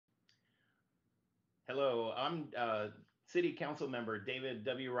Hello, I'm City Council Member David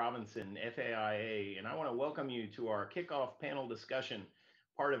W. Robinson, FAIA, and I want to welcome you to our kickoff panel discussion,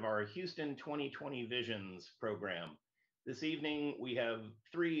 part of our Houston 2020 Visions program. This evening, we have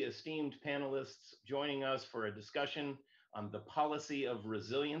three esteemed panelists joining us for a discussion on the policy of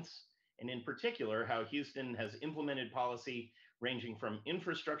resilience, and in particular, how Houston has implemented policy ranging from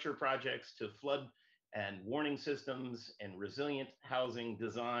infrastructure projects to flood and warning systems and resilient housing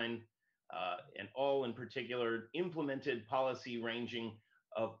design, and all in particular implemented policy ranging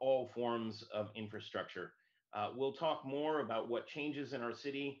of all forms of infrastructure. We'll talk more about what changes in our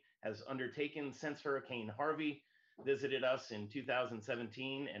city has undertaken since Hurricane Harvey visited us in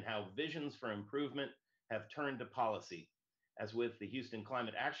 2017 and how visions for improvement have turned to policy, as with the Houston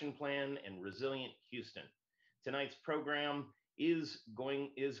Climate Action Plan and Resilient Houston. Tonight's program is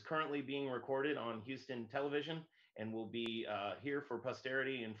currently being recorded on Houston television and will be here for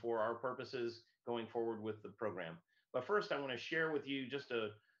posterity and for our purposes going forward with the program. But first, I want to share with you just a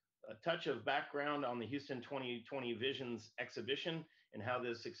touch of background on the Houston 2020 Visions exhibition and how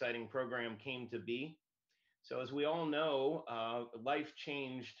this exciting program came to be. So as we all know, life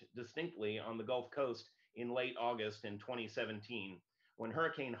changed distinctly on the Gulf Coast in late August in 2017, when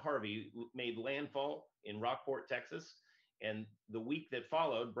Hurricane Harvey made landfall in Rockport, Texas, and the week that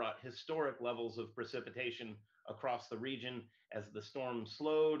followed brought historic levels of precipitation across the region as the storm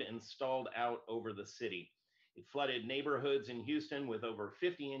slowed and stalled out over the city. It flooded neighborhoods in Houston with over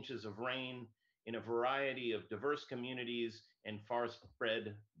 50 inches of rain in a variety of diverse communities and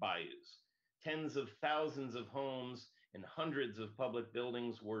far-spread bayous. Tens of thousands of homes and hundreds of public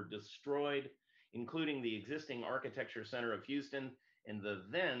buildings were destroyed, including the existing Architecture Center of Houston and the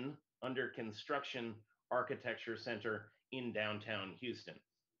then under construction Architecture Center in downtown Houston.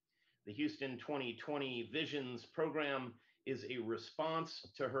 The Houston 2020 Visions program is a response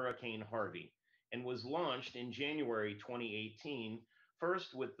to Hurricane Harvey and was launched in January 2018,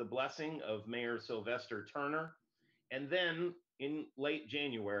 first with the blessing of Mayor Sylvester Turner, and then in late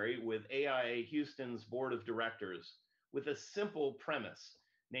January with AIA Houston's Board of Directors with a simple premise,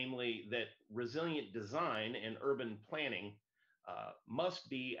 namely that resilient design and urban planning must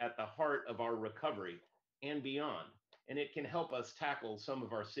be at the heart of our recovery and beyond. And it can help us tackle some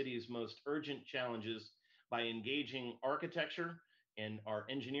of our city's most urgent challenges by engaging architecture and our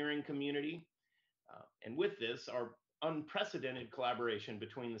engineering community. And with this, our unprecedented collaboration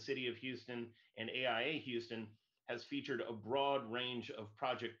between the City of Houston and AIA Houston has featured a broad range of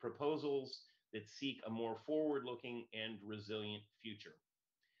project proposals that seek a more forward-looking and resilient future.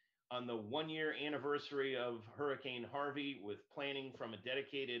 On the one-year anniversary of Hurricane Harvey, with planning from a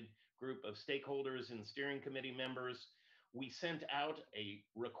dedicated group of stakeholders and steering committee members, we sent out a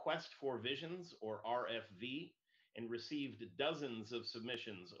request for visions, or RFV, and received dozens of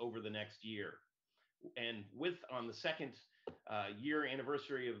submissions over the next year. And on the second year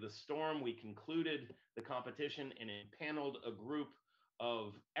anniversary of the storm, we concluded the competition and impaneled a group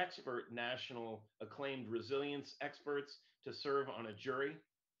of expert national acclaimed resilience experts to serve on a jury.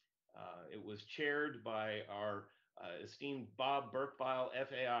 It was chaired by our esteemed Bob Burkbile,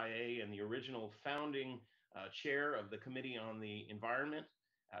 FAIA, and the original founding chair of the Committee on the Environment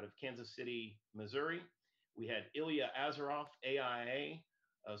out of Kansas City, Missouri. We had Ilya Azaroff, AIA,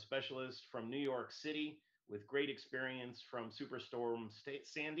 a specialist from New York City with great experience from Superstorm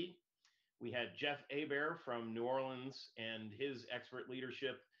Sandy. We had Jeff Hebert from New Orleans and his expert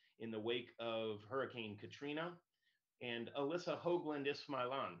leadership in the wake of Hurricane Katrina, and Alyssa Hoagland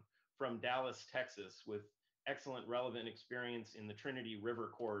Ismailan from Dallas, Texas, with excellent relevant experience in the Trinity River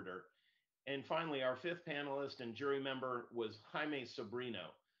corridor. And finally, our fifth panelist and jury member was Jaime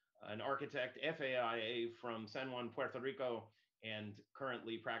Sobrino, an architect, FAIA from San Juan, Puerto Rico, and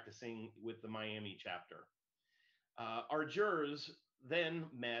currently practicing with the Miami chapter. Our jurors then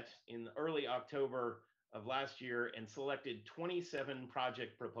met in early October of last year and selected 27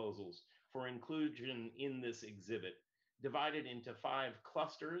 project proposals for inclusion in this exhibit, divided into 5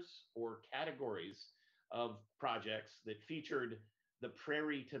 clusters or categories of projects that featured the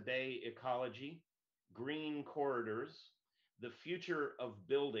prairie to bay ecology, green corridors, the future of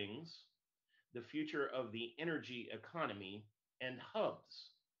buildings, the future of the energy economy, and hubs.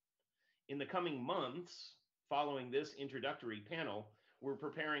 In the coming months, following this introductory panel, we're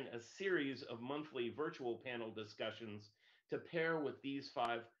preparing a series of monthly virtual panel discussions to pair with these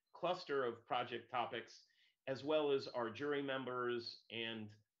 5 cluster of project topics, as well as our jury members and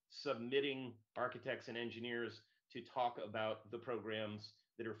submitting architects and engineers to talk about the programs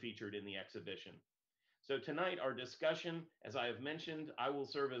that are featured in the exhibition. So tonight, our discussion, as I have mentioned, I will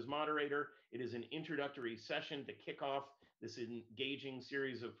serve as moderator. It is an introductory session to kick off this engaging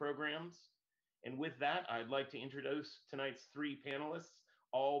series of programs. And with that, I'd like to introduce tonight's three panelists,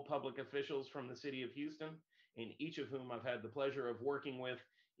 all public officials from the city of Houston, and each of whom I've had the pleasure of working with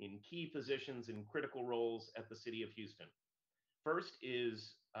in key positions in critical roles at the city of Houston. First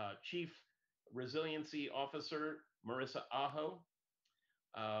is Chief Resiliency Officer Marissa Aho,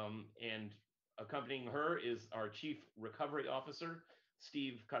 and accompanying her is our Chief Recovery Officer,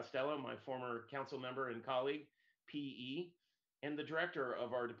 Steve Costello, my former council member and colleague, PE, and the director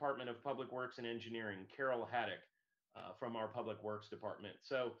of our Department of Public Works and Engineering, Carol Haddock, from our Public Works Department.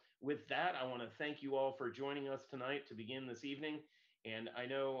 So with that, I want to thank you all for joining us tonight to begin this evening. And I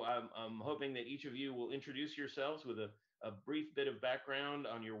know I'm hoping that each of you will introduce yourselves with a brief bit of background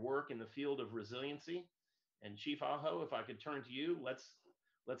on your work in the field of resiliency. And Chief Aho, if I could turn to you, let's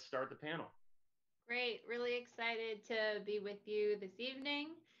start the panel. Great, really excited to be with you this evening.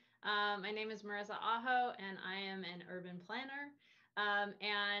 My name is Marissa Aho, and I am an urban planner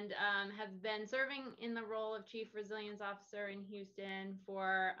and have been serving in the role of Chief Resilience Officer in Houston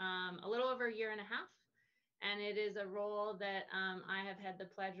for a little over a year and a half. And it is a role that I have had the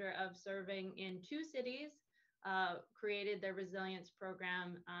pleasure of serving in two cities, created the resilience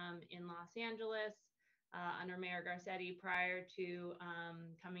program in Los Angeles, under Mayor Garcetti prior to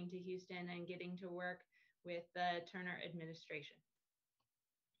coming to Houston and getting to work with the Turner administration.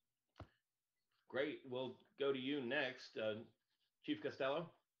 Great, we'll go to you next. Chief Costello.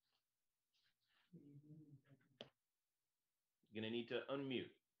 You're gonna need to unmute.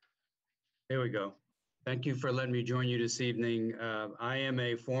 There we go. Thank you for letting me join you this evening. I am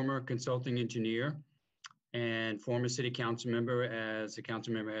a former consulting engineer and former city council member. As the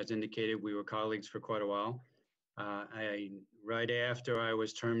council member has indicated, we were colleagues for quite a while. Right after I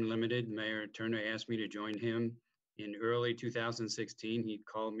was term limited, Mayor Turner asked me to join him in early 2016. He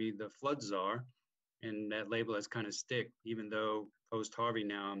called me the flood czar, and that label has kind of stick, even though post Harvey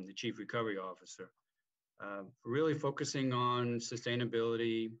now I'm the chief recovery officer. Really focusing on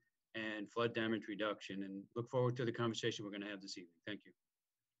sustainability and flood damage reduction, and look forward to the conversation we're going to have this evening. Thank you.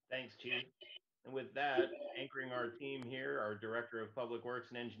 Thanks, Chief. And with that, anchoring our team here, our Director of Public Works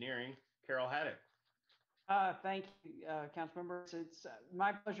and Engineering, Carol Haddock. Thank you, council members. It's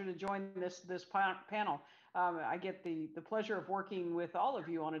my pleasure to join this panel. I get the pleasure of working with all of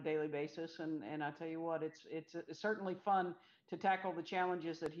you on a daily basis, and I tell you what, it's certainly fun to tackle the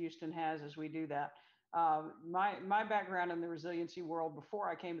challenges that Houston has as we do that. My background in the resiliency world, before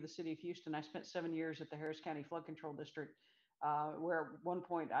I came to the city of Houston, I spent 7 years at the Harris County Flood Control District, where at one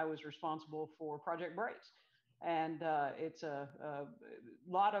point I was responsible for Project Brace. And it's a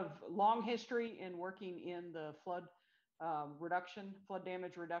lot of long history in working in the flood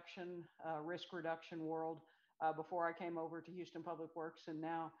damage reduction, risk reduction world before I came over to Houston Public Works. And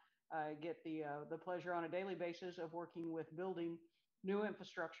now I get the pleasure on a daily basis of working with building new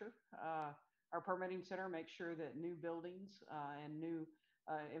infrastructure. Our permitting center makes sure that new buildings and new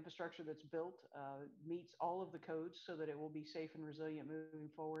infrastructure that's built meets all of the codes so that it will be safe and resilient moving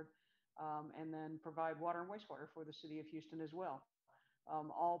forward. And then provide water and wastewater for the city of Houston as well.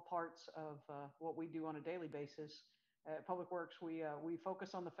 All parts of what we do on a daily basis. At Public Works, we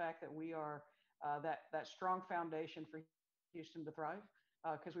focus on the fact that we are that strong foundation for Houston to thrive,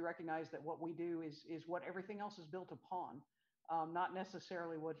 because we recognize that what we do is what everything else is built upon, not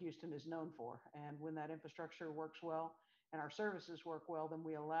necessarily what Houston is known for. And when that infrastructure works well and our services work well, then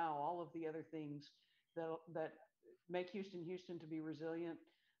we allow all of the other things that make Houston to be resilient,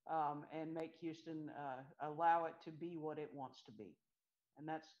 and make Houston allow it to be what it wants to be. And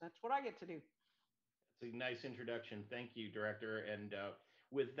that's what I get to do. It's a nice introduction. Thank you, Director. And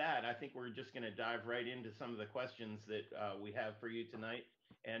with that, I think we're just going to dive right into some of the questions that we have for you tonight.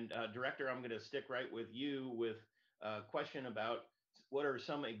 And Director, I'm going to stick right with you with a question about what are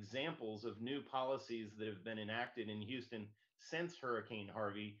some examples of new policies that have been enacted in Houston since Hurricane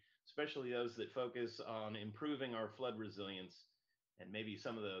Harvey, especially those that focus on improving our flood resilience, and maybe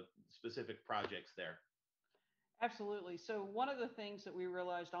some of the specific projects there. Absolutely. So one of the things that we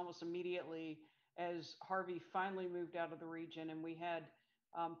realized almost immediately as Harvey finally moved out of the region, and we had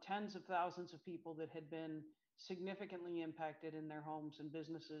tens of thousands of people that had been significantly impacted in their homes and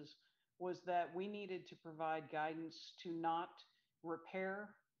businesses, was that we needed to provide guidance to not repair,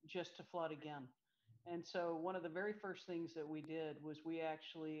 just to flood again. And so one of the very first things that we did was we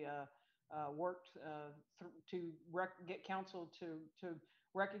actually worked to get council to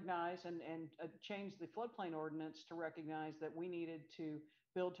recognize and change the floodplain ordinance to recognize that we needed to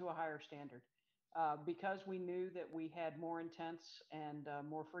build to a higher standard. Because we knew that we had more intense and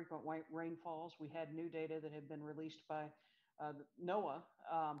more frequent rainfalls, we had new data that had been released by NOAA,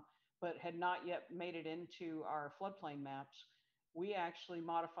 but had not yet made it into our floodplain maps. We actually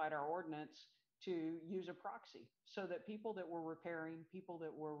modified our ordinance to use a proxy so that people that were repairing, people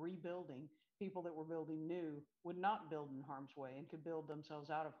that were rebuilding, people that were building new would not build in harm's way and could build themselves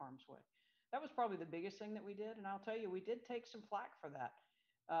out of harm's way. That was probably the biggest thing that we did. And I'll tell you, we did take some flack for that.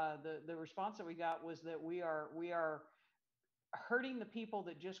 The response that we got was that we are hurting the people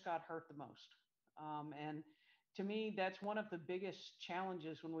that just got hurt the most. And to me, that's one of the biggest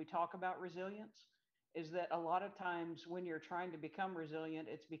challenges when we talk about resilience, is that a lot of times when you're trying to become resilient,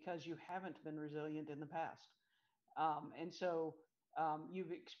 it's because you haven't been resilient in the past. And so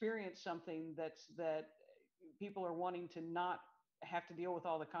you've experienced something that people are wanting to not have to deal with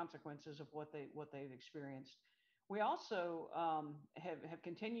all the consequences of what they've experienced. We also have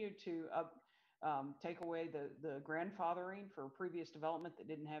continued to take away the grandfathering for previous development that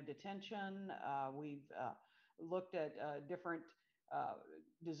didn't have detention. We've looked at different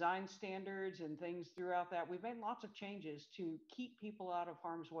design standards and things throughout that. We've made lots of changes to keep people out of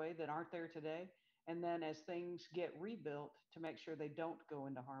harm's way that aren't there today. And then as things get rebuilt, to make sure they don't go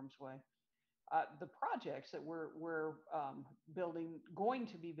into harm's way. The projects that we're going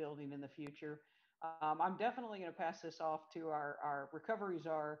to be building in the future, I'm definitely going to pass this off to our recovery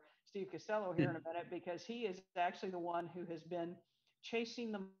czar, Steve Costello, here in a minute, because he is actually the one who has been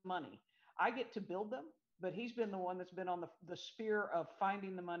chasing the money. I get to build them, but he's been the one that's been on the spear of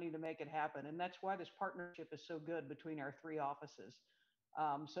finding the money to make it happen. And that's why this partnership is so good between our three offices.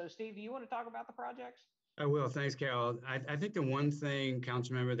 So Steve, do you want to talk about the projects? I will. Thanks, Carol. I think the one thing,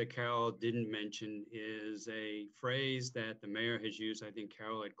 Councilmember, that Carol didn't mention is a phrase that the mayor has used. I think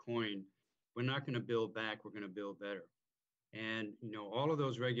Carol had coined: we're not going to build back, we're going to build better. And, you know, all of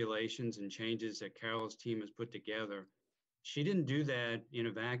those regulations and changes that Carol's team has put together, she didn't do that in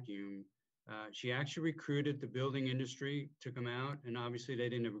a vacuum. She actually recruited the building industry, took them out, and obviously they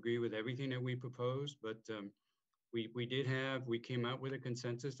didn't agree with everything that we proposed, but we came out with a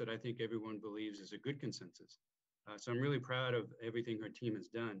consensus that I think everyone believes is a good consensus. So I'm really proud of everything her team has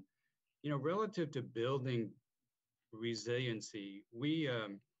done. You know, relative to building resiliency,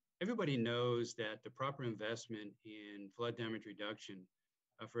 everybody knows that the proper investment in flood damage reduction,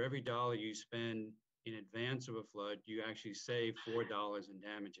 for every dollar you spend in advance of a flood, you actually save $4 in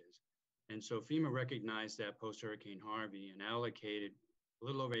damages. And so FEMA recognized that post-Hurricane Harvey and allocated a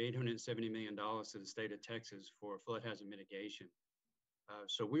little over $870 million to the state of Texas for flood hazard mitigation.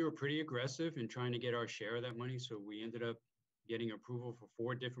 So we were pretty aggressive in trying to get our share of that money. So we ended up getting approval for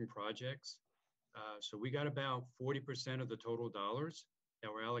 4 different projects. So we got about 40% of the total dollars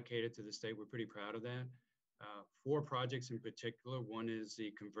that were allocated to the state. We're pretty proud of that. 4 projects in particular. One is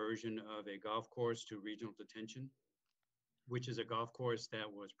the conversion of a golf course to regional detention, which is a golf course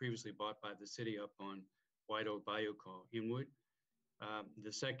that was previously bought by the city up on White Oak Bayou called Inwood.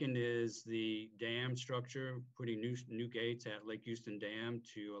 The second is the dam structure, putting new gates at Lake Houston Dam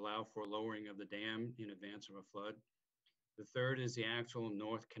to allow for lowering of the dam in advance of a flood. The third is the actual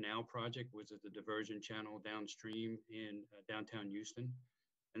North Canal project, which is the diversion channel downstream in downtown Houston.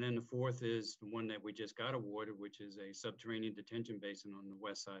 And then the fourth is the one that we just got awarded, which is a subterranean detention basin on the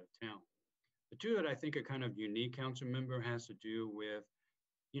west side of town. The two that I think are kind of unique, council member, has to do with,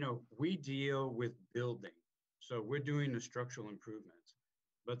 you know, we deal with building. So we're doing the structural improvements,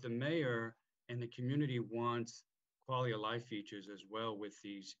 but the mayor and the community wants quality of life features as well with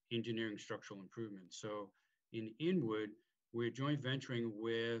these engineering structural improvements. So in Inwood, we're joint venturing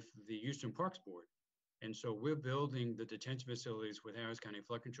with the Houston Parks Board. And so we're building the detention facilities with Harris County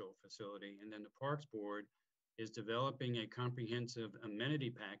Flood Control Facility. And then the Parks Board is developing a comprehensive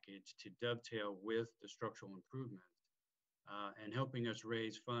amenity package to dovetail with the structural improvements and helping us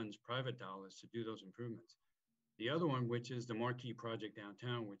raise funds, private dollars, to do those improvements. The other one, which is the marquee project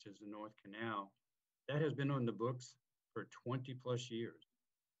downtown, which is the North Canal, that has been on the books for 20 plus years.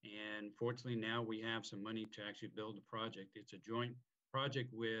 And fortunately now we have some money to actually build the project. It's a joint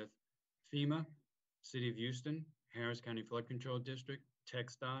project with FEMA, City of Houston, Harris County Flood Control District,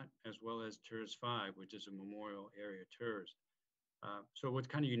 TxDOT, as well as TERS 5, which is a memorial area TERS. So what's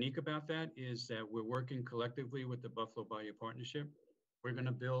kind of unique about that is that we're working collectively with the Buffalo Bayou Partnership. We're going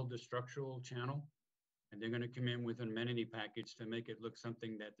to build a structural channel, and they're going to come in with an amenity package to make it look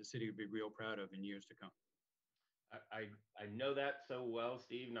something that the city would be real proud of in years to come. I know that so well,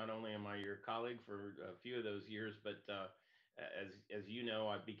 Steve. Not only am I your colleague for a few of those years, but as you know,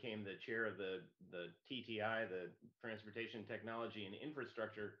 I became the chair of the TTI, the Transportation Technology and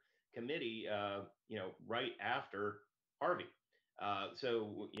Infrastructure Committee, you know, right after Harvey.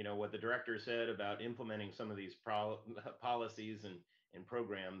 So, you know, what the director said about implementing some of these policies and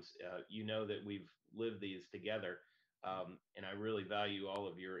programs, you know that we've lived these together. And I really value all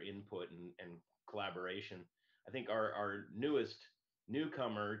of your input and collaboration. I think our newest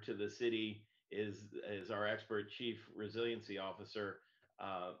newcomer to the city is our expert Chief Resiliency Officer,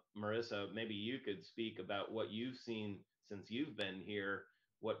 Marissa. Maybe you could speak about what you've seen since you've been here.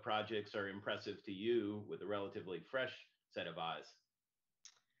 What projects are impressive to you with a relatively fresh set of eyes?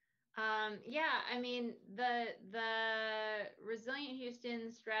 Yeah, I mean, the Resilient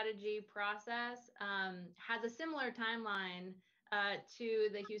Houston strategy process has a similar timeline to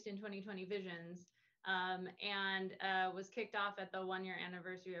the Houston 2020 visions, and was kicked off at the 1-year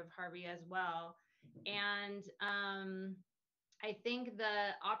anniversary of Harvey as well. And I think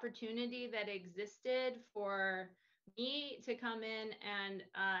the opportunity that existed for me to come in and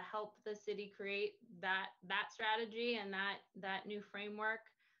help the city create that strategy and that new framework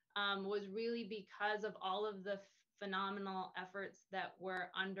was really because of all of the phenomenal efforts that were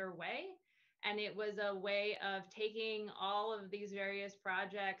underway. And it was a way of taking all of these various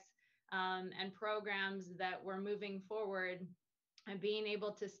projects and programs that were moving forward and being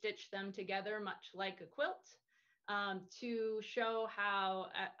able to stitch them together much like a quilt, to show how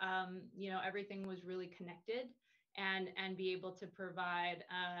everything was really connected, and be able to provide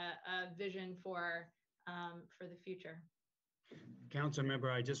a vision for the future. Council member,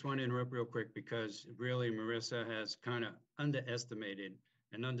 I just want to interrupt real quick because really Marissa has kind of underestimated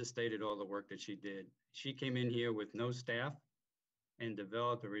and understated all the work that she did. She came in here with no staff and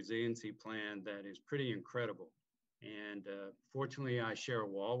developed a resiliency plan that is pretty incredible. And fortunately, I share a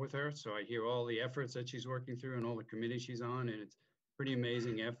wall with her, so I hear all the efforts that she's working through and all the committees she's on, and it's pretty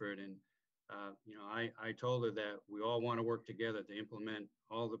amazing effort. And I told her that we all want to work together to implement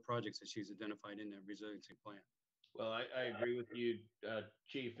all the projects that she's identified in that resiliency plan. Well, I agree with you,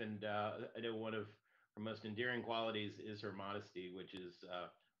 Chief, and I know one of her most endearing qualities is her modesty, which is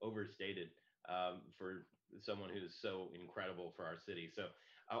overstated for someone who's so incredible for our city. So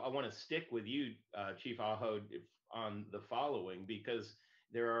I want to stick with you, Chief Aho, on the following, because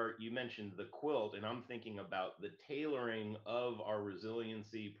you mentioned the quilt, and I'm thinking about the tailoring of our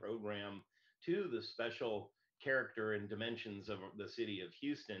resiliency program to the special character and dimensions of the city of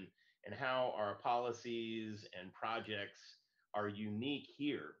Houston, and how our policies and projects are unique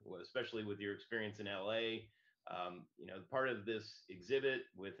here, especially with your experience in LA. Part of this exhibit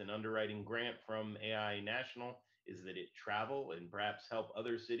with an underwriting grant from AI National is that it travel and perhaps help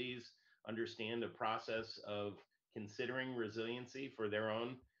other cities understand the process of considering resiliency for their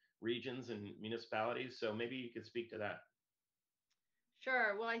own regions and municipalities. So maybe you could speak to that.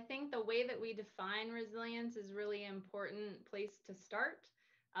 Sure. Well, I think the way that we define resilience is really important place to start.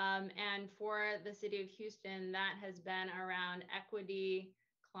 And for the city of Houston, that has been around equity,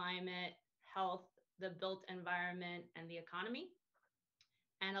 climate, health, the built environment, and the economy.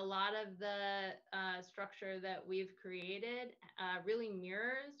 And a lot of the structure that we've created really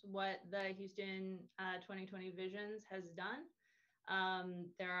mirrors what the Houston 2020 visions has done.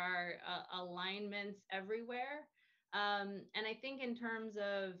 There are alignments everywhere. And I think in terms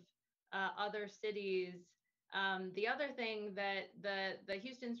of other cities, the other thing that the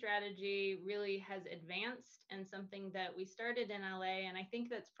Houston strategy really has advanced, and something that we started in LA, and I think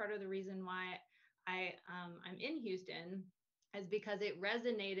that's part of the reason why I'm in Houston, is because it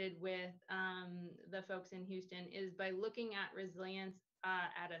resonated with the folks in Houston, is by looking at resilience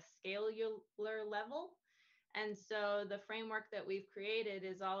at a scalar level. And so the framework that we've created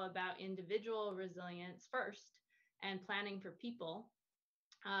is all about individual resilience first, and planning for people,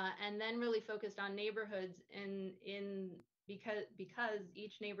 and then really focused on neighborhoods because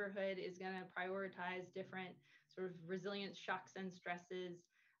each neighborhood is going to prioritize different sort of resilience shocks and stresses,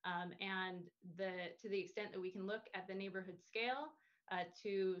 and to the extent that we can look at the neighborhood scale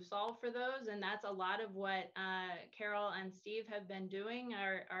to solve for those. And that's a lot of what Carol and Steve have been doing,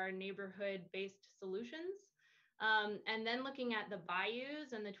 our neighborhood-based solutions. And then looking at the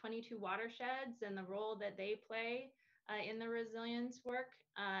bayous and the 22 watersheds and the role that they play in the resilience work,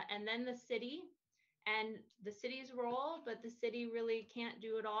 and then the city and the city's role, but the city really can't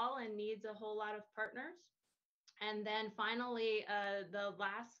do it all and needs a whole lot of partners. And then finally, the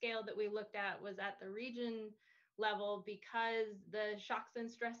last scale that we looked at was at the region level, because the shocks and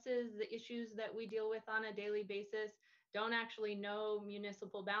stresses, the issues that we deal with on a daily basis don't actually know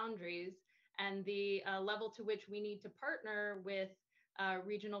municipal boundaries. And the level to which we need to partner with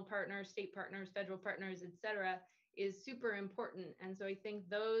regional partners, state partners, federal partners, et cetera, is super important. And so I think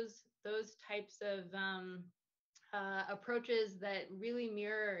those types of approaches that really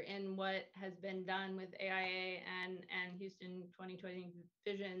mirror in what has been done with AIA and Houston 2020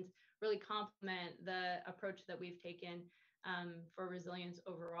 visions really complement the approach that we've taken for resilience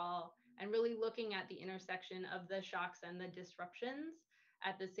overall, and really looking at the intersection of the shocks and the disruptions,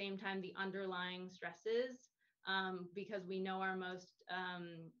 at the same time the underlying stresses, because we know our most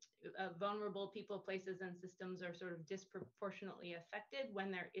vulnerable people, places, and systems are sort of disproportionately affected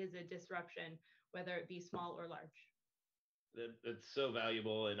when there is a disruption, whether it be small or large. That's so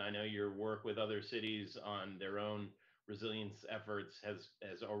valuable, and I know your work with other cities on their own resilience efforts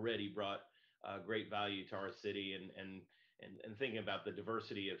has already brought great value to our city. And thinking about the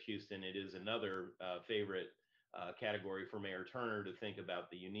diversity of Houston, it is another favorite category for Mayor Turner to think about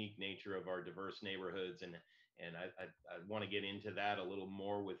the unique nature of our diverse neighborhoods. And I want to get into that a little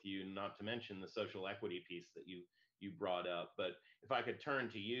more with you, not to mention the social equity piece that you brought up. But if I could turn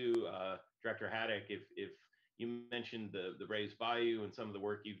to you, Director Haddock, if you mentioned the Raised Bayou and some of the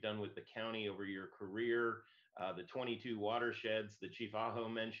work you've done with the county over your career, the 22 watersheds that Chief Aho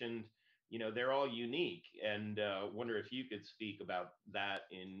mentioned, you know, they're all unique, and wonder if you could speak about that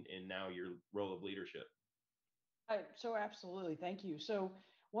in now your role of leadership. So absolutely, thank you. So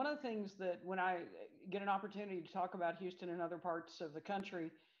one of the things that when I get an opportunity to talk about Houston and other parts of the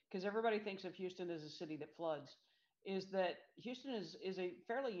country, because everybody thinks of Houston as a city that floods, is that Houston is a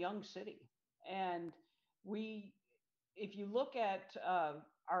fairly young city. And if you look at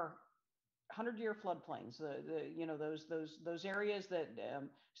our 100-year floodplains, those areas that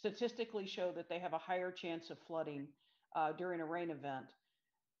statistically show that they have a higher chance of flooding during a rain event,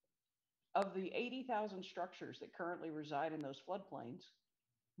 of the 80,000 structures that currently reside in those floodplains,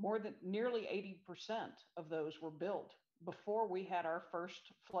 nearly 80% of those were built before we had our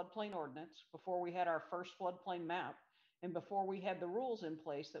first floodplain ordinance, before we had our first floodplain map, and before we had the rules in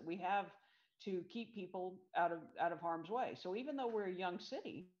place that we have to keep people out of harm's way. So even though we're a young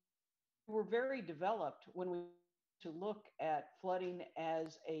city, we're very developed when we to look at flooding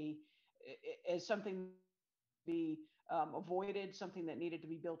as something to be avoided, something that needed to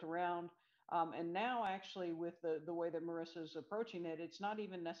be built around. And now actually with the way that Marissa is approaching it, it's not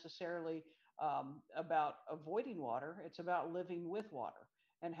even necessarily about avoiding water, it's about living with water.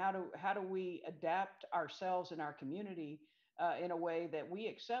 And how do we adapt ourselves and our community in a way that we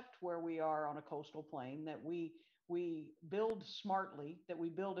accept where we are on a coastal plain, that we build smartly, that we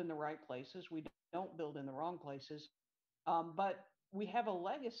build in the right places, we don't build in the wrong places. But we have a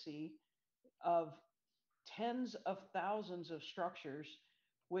legacy of tens of thousands of structures,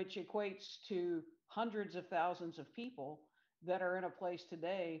 which equates to hundreds of thousands of people that are in a place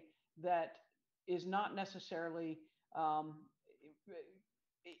today that is not necessarily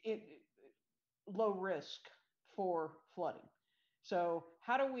low risk for flooding. So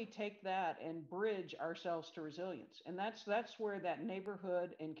how do we take that and bridge ourselves to resilience? And that's where that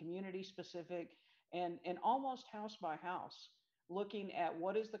neighborhood and community specific and almost house by house, looking at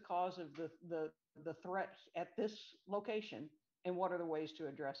what is the cause of the threat at this location and what are the ways to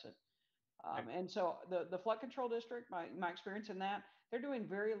address it. And so the flood control district, my experience in that, they're doing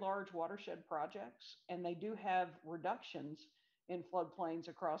very large watershed projects, and they do have reductions in floodplains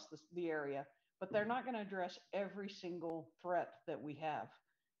across the area, but they're not going to address every single threat that we have.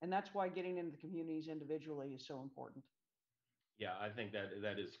 And that's why getting into the communities individually is so important. Yeah, I think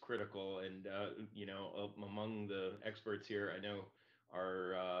that is critical. And, among the experts here, I know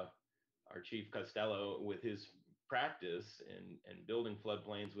our Chief Costello, with his practice and building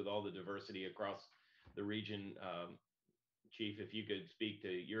floodplains with all the diversity across the region. Chief, if you could speak to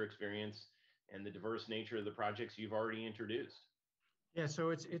your experience and the diverse nature of the projects you've already introduced. Yeah, so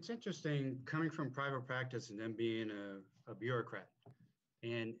it's interesting coming from private practice and then being a bureaucrat,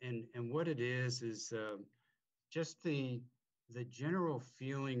 and what it is just the general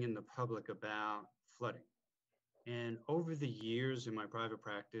feeling in the public about flooding. And over the years in my private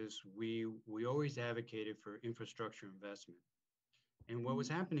practice, we always advocated for infrastructure investment. And what was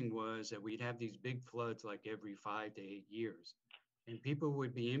happening was that we'd have these big floods like every 5 to 8 years, and people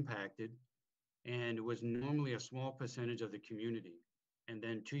would be impacted, and it was normally a small percentage of the community. And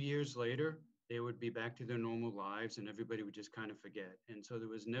then 2 years later, they would be back to their normal lives and everybody would just kind of forget. And so there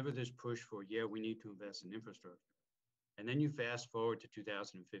was never this push for, yeah, we need to invest in infrastructure. And then you fast forward to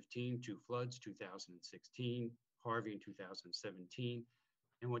 2015, 2 floods, 2016, Harvey in 2017.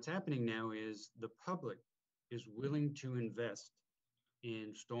 And what's happening now is the public is willing to invest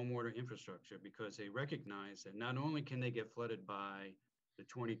in stormwater infrastructure because they recognize that not only can they get flooded by the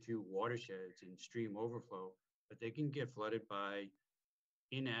 22 watersheds and stream overflow, but they can get flooded by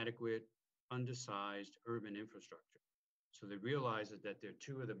inadequate, undersized urban infrastructure. So they realize that the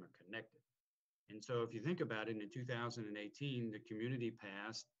two of them are connected. And so if you think about it, in 2018, the community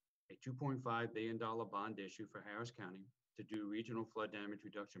passed a $2.5 billion bond issue for Harris County to do regional flood damage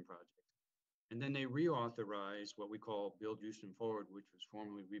reduction projects. And then they reauthorized what we call Build Houston Forward, which was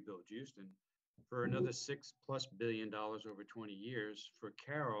formerly Rebuild Houston, for another $6+ billion over 20 years for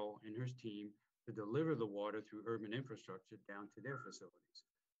Carol and her team to deliver the water through urban infrastructure down to their facilities.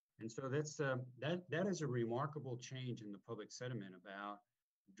 And so that is a remarkable change in the public sentiment about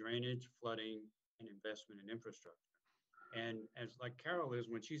drainage, flooding, and investment in infrastructure. And as like Carol is,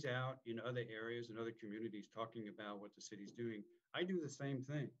 when she's out in other areas and other communities talking about what the city's doing, I do the same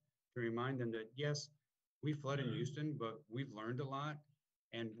thing to remind them that yes, we flood in Houston, but we've learned a lot,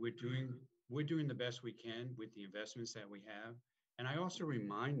 and we're doing the best we can with the investments that we have. And I also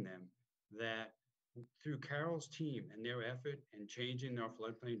remind them that through Carol's team and their effort in changing our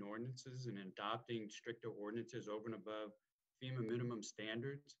floodplain ordinances and adopting stricter ordinances over and above FEMA minimum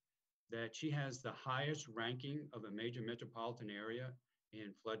standards, that she has the highest ranking of a major metropolitan area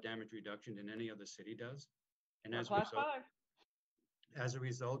in flood damage reduction than any other city does. And as a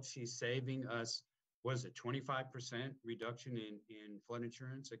result, she's saving us, was it 25% reduction in flood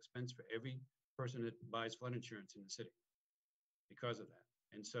insurance expense for every person that buys flood insurance in the city because of that.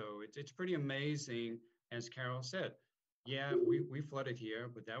 And so it's pretty amazing, as Carol said. Yeah, we flooded here,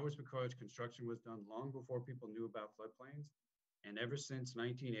 but that was because construction was done long before people knew about floodplains. And ever since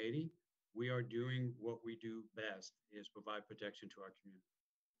 1980, we are doing what we do best, is provide protection to our community.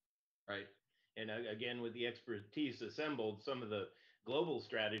 Right. And again, with the expertise assembled, some of the global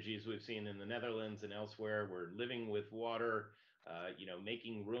strategies we've seen in the Netherlands and elsewhere, we're living with water,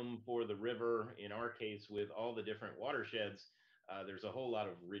 making room for the river. In our case, with all the different watersheds, there's a whole lot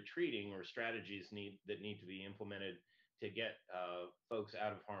of retreating or strategies that need to be implemented to get folks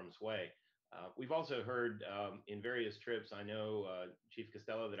out of harm's way. We've also heard in various trips, I know Chief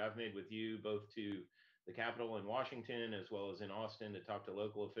Costello, that I've made with you, both to the Capitol in Washington as well as in Austin, to talk to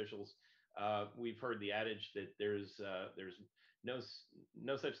local officials. We've heard the adage that there's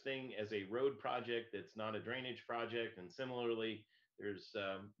no such thing as a road project that's not a drainage project, and similarly,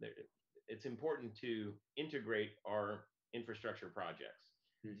 it's important to integrate our infrastructure projects.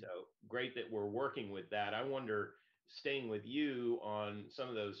 Mm-hmm. So great that we're working with that. I wonder, staying with you on some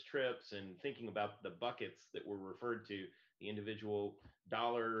of those trips and thinking about the buckets that were referred to, the individual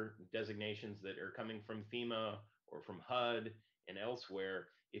dollar designations that are coming from FEMA or from HUD and elsewhere,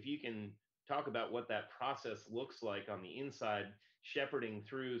 if you can talk about what that process looks like on the inside, shepherding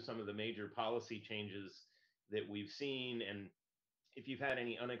through some of the major policy changes that we've seen, and if you've had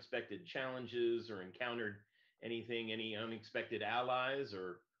any unexpected challenges or encountered any unexpected allies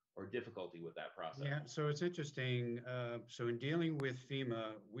or difficulty with that process. Yeah, so it's interesting. So in dealing with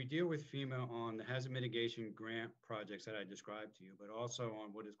FEMA, we deal with FEMA on the hazard mitigation grant projects that I described to you, but also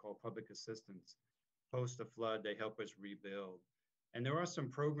on what is called public assistance. Post a flood, they help us rebuild. And there are some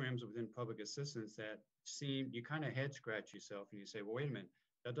programs within public assistance that you kind of head scratch yourself and you say, well, wait a minute,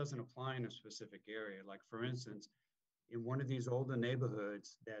 that doesn't apply in a specific area. Like for instance, in one of these older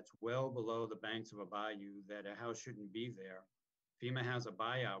neighborhoods that's well below the banks of a bayou that a house shouldn't be there, FEMA has a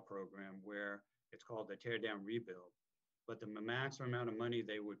buyout program where it's called the tear down rebuild, but the maximum amount of money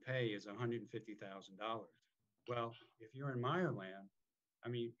they would pay is $150,000. Well, if you're in Meyerland, I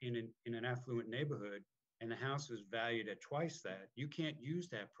mean, in an affluent neighborhood, and the house is valued at twice that, you can't use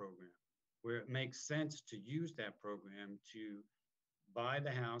that program. Where it makes sense to use that program to buy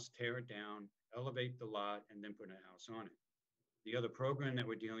the house, tear it down, elevate the lot, and then put a house on it. The other program that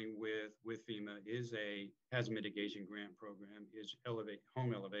we're dealing with FEMA is a hazard mitigation grant program, is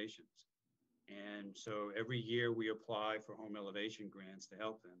home elevations. And so every year we apply for home elevation grants to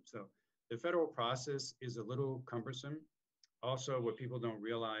help them. So the federal process is a little cumbersome. Also, what people don't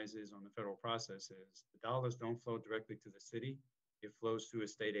realize is on the federal process is the dollars don't flow directly to the city. It flows through a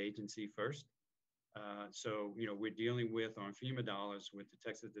state agency first. So, we're dealing with, on FEMA dollars, with the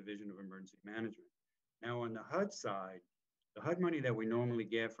Texas Division of Emergency Management. Now on the HUD side, the HUD money that we normally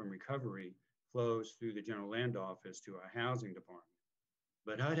get from recovery flows through the General Land Office to our housing department.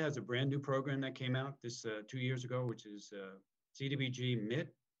 But HUD has a brand new program that came out 2 years ago, which is CDBG MIT,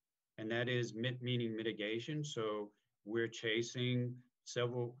 and that is MIT meaning mitigation. So we're chasing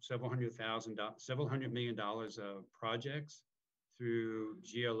several $100 million of projects through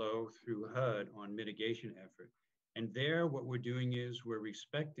GLO, through HUD on mitigation effort. And there, what we're doing is we're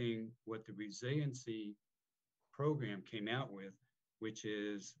respecting what the resiliency program came out with, which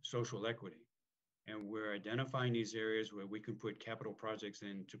is social equity. And we're identifying these areas where we can put capital projects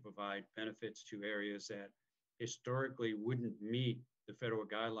in to provide benefits to areas that historically wouldn't meet the federal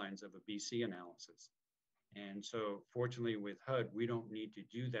guidelines of a BC analysis. And so fortunately with HUD, we don't need to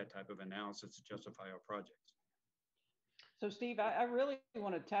do that type of analysis to justify our projects. So Steve, I really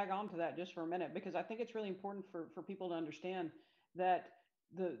want to tag on to that just for a minute, because I think it's really important for people to understand that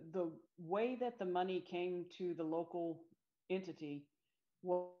the way that the money came to the local entity,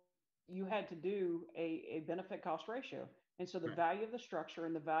 well, you had to do a benefit cost ratio. And so the value of the structure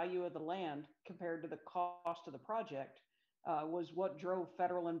and the value of the land compared to the cost of the project was what drove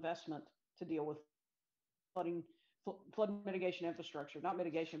federal investment to deal with flooding, flood mitigation infrastructure, not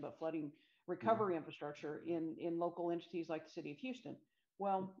mitigation, but flooding recovery infrastructure in local entities like the city of Houston.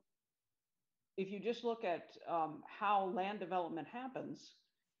 Well, if you just look at how land development happens,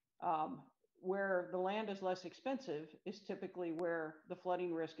 where the land is less expensive is typically where the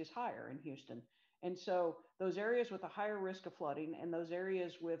flooding risk is higher in Houston. And so those areas with a higher risk of flooding and those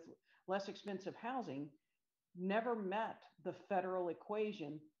areas with less expensive housing never met the federal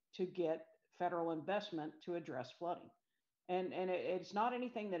equation to get federal investment to address flooding. And it's not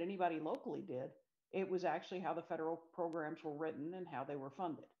anything that anybody locally did. It was actually how the federal programs were written and how they were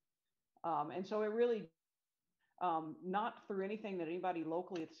funded. And so it really, not through anything that anybody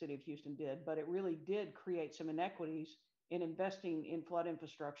locally at the city of Houston did, but it really did create some inequities in investing in flood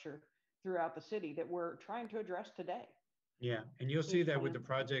infrastructure throughout the city that we're trying to address today. Yeah, and you'll see that with the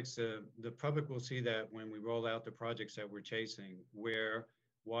projects, the public will see that when we roll out the projects that we're chasing,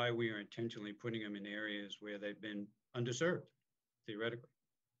 why we are intentionally putting them in areas where they've been underserved, theoretically.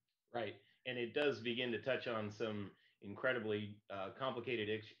 Right, and it does begin to touch on some incredibly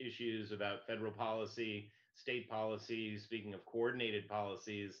complicated issues about federal policy, state policy, speaking of coordinated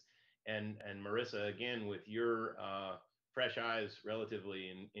policies, and Marissa, again, with your fresh eyes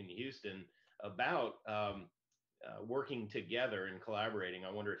relatively in Houston about working together and collaborating. I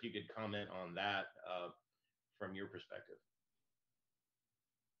wonder if you could comment on that from your perspective.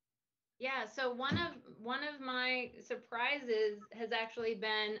 Yeah, so one of my surprises has actually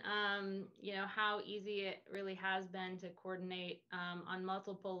been, you know, how easy it really has been to coordinate on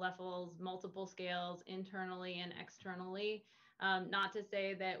multiple levels, multiple scales, internally and externally. Not to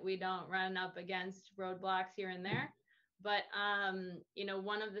say that we don't run up against roadblocks here and there, but you know,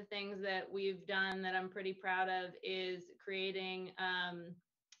 one of the things that we've done that I'm pretty proud of is creating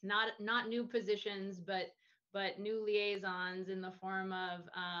not new positions, but new liaisons in the form of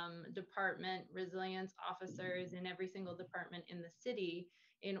department resilience officers in every single department in the city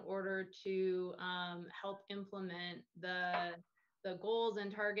in order to help implement the goals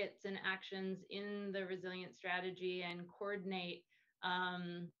and targets and actions in the resilience strategy and coordinate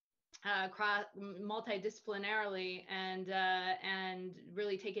multidisciplinarily and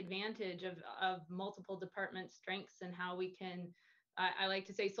really take advantage of multiple department strengths and how we can, I like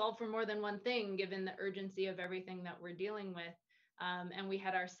to say, solve for more than one thing, given the urgency of everything that we're dealing with. And we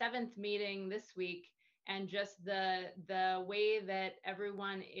had our 7th meeting this week, and just the way that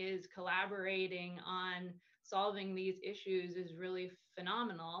everyone is collaborating on solving these issues is really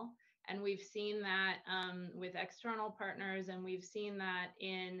phenomenal. And we've seen that with external partners, and we've seen that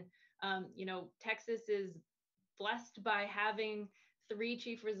in, you know, Texas is blessed by having 3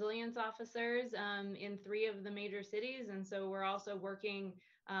 chief resilience officers in 3 of the major cities. And so we're also working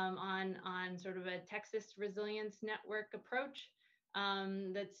on sort of a Texas resilience network approach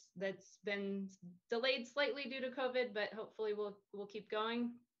that's been delayed slightly due to COVID, but hopefully we'll keep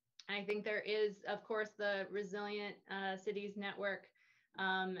going. I think there is, of course, the Resilient Cities Network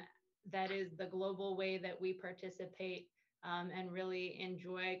that is the global way that we participate and really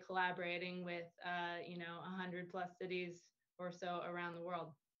enjoy collaborating with, you know, 100+ cities or so around the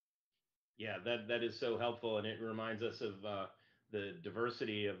world. Yeah, that is so helpful, and it reminds us of the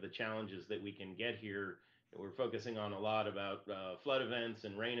diversity of the challenges that we can get here. We're focusing on a lot about flood events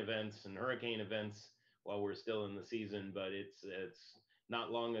and rain events and hurricane events while we're still in the season, but it's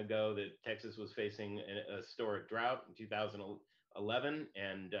not long ago that Texas was facing a historic drought in 2011,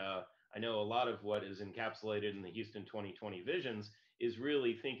 and I know a lot of what is encapsulated in the Houston 2020 visions is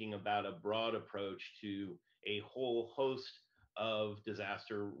really thinking about a broad approach to a whole host of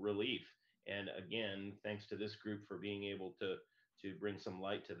disaster relief. And again, thanks to this group for being able to bring some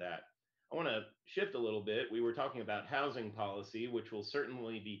light to that. I want to shift a little bit. We were talking about housing policy, which will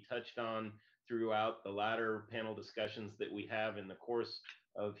certainly be touched on throughout the latter panel discussions that we have in the course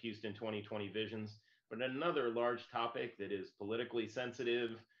of Houston 2020 visions. But another large topic that is politically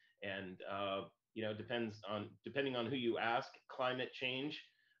sensitive and you know, depending on who you ask, climate change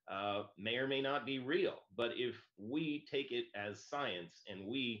may or may not be real. But if we take it as science and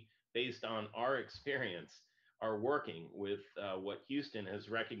we, based on our experience, are working with what Houston has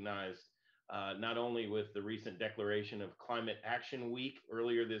recognized, not only with the recent declaration of Climate Action Week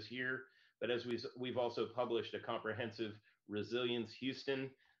earlier this year, but as we've also published a comprehensive Resilience Houston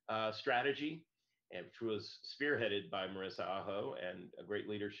strategy, which was spearheaded by Marissa Aho, and a great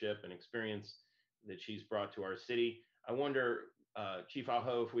leadership and experience that she's brought to our city. I wonder, Chief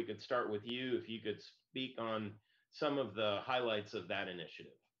Aho, if we could start with you, if you could speak on some of the highlights of that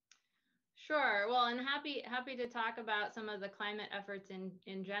initiative. Sure. Well, and happy to talk about some of the climate efforts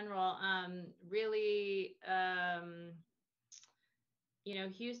in general. Really,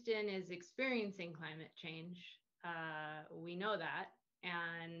 Houston is experiencing climate change. We know that.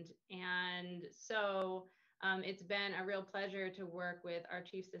 And so it's been a real pleasure to work with our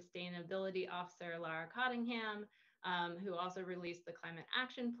Chief Sustainability Officer, Lara Cottingham, who also released the Climate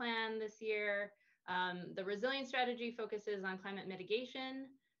Action Plan this year. The resilience strategy focuses on climate mitigation,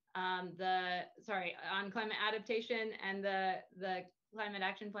 on climate adaptation, and the Climate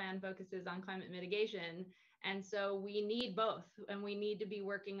Action Plan focuses on climate mitigation. And so we need both, and we need to be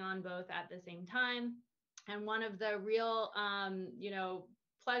working on both at the same time. And one of the real,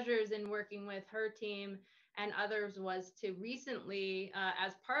 pleasures in working with her team and others was to recently,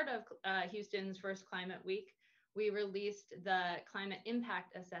 as part of Houston's first Climate Week, we released the climate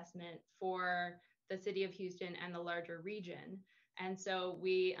impact assessment for the city of Houston and the larger region. And so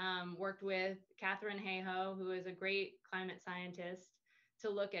we worked with Catherine Hayhoe, who is a great climate scientist, to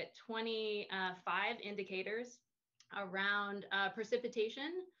look at 25 indicators around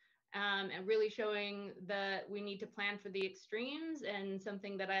precipitation, and really showing that we need to plan for the extremes, and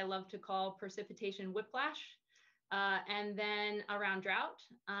something that I love to call precipitation whiplash, and then around drought,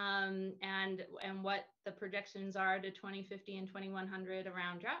 and what the projections are to 2050 and 2100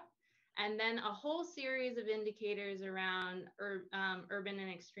 around drought. And then a whole series of indicators around urban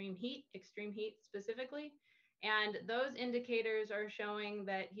and extreme heat specifically. And those indicators are showing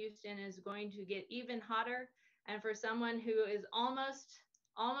that Houston is going to get even hotter. And for someone who is almost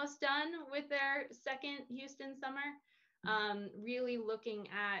done with their second Houston summer, really looking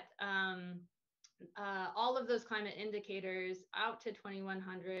at all of those climate indicators out to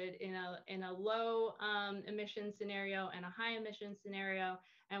 2100 in a low emission scenario and a high emission scenario,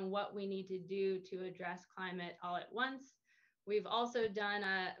 and what we need to do to address climate all at once. We've also done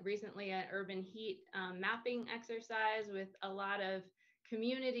recently an urban heat mapping exercise with a lot of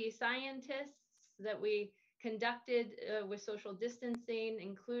community scientists that we conducted with social distancing,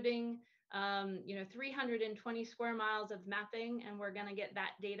 including 320 square miles of mapping, and we're going to get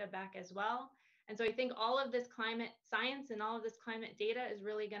that data back as well. And so I think all of this climate science and all of this climate data is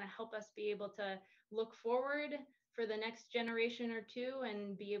really going to help us be able to look forward for the next generation or two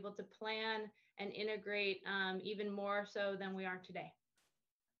and be able to plan and integrate even more so than we are today.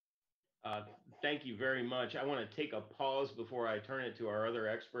 Thank you very much. I want to take a pause before I turn it to our other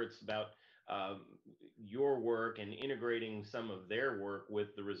experts about your work and integrating some of their work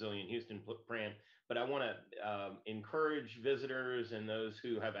with the Resilient Houston Plan. But I want to encourage visitors and those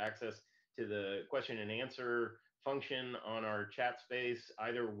who have access to the question and answer function on our chat space.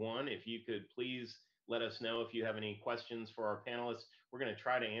 Either one, if you could please let us know if you have any questions for our panelists. We're going to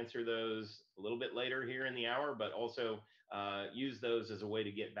try to answer those a little bit later here in the hour, but also use those as a way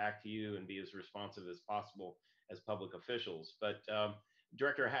to get back to you and be as responsive as possible as public officials. But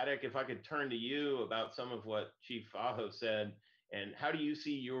Director Haddock, if I could turn to you about some of what Chief Aho said, and how do you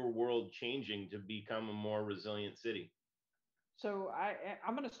see your world changing to become a more resilient city? So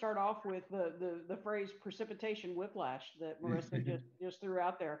I'm going to start off with the phrase precipitation whiplash that Marissa just threw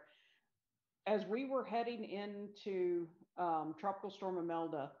out there. As we were heading into Tropical Storm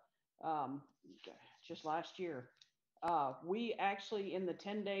Imelda just last year, we actually, in the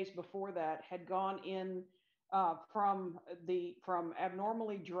 10 days before that, had gone in from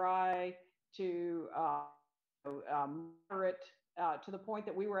abnormally dry to moderate, to the point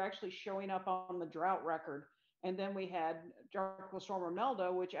that we were actually showing up on the drought record. And then we had Tropical Storm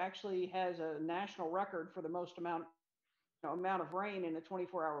Imelda, which actually has a national record for the most amount of rain in a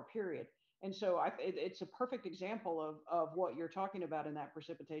 24-hour period. And so it's a perfect example of what you're talking about in that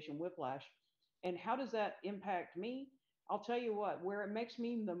precipitation whiplash. And how does that impact me? I'll tell you what, where it makes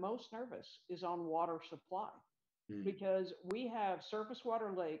me the most nervous is on water supply, because we have surface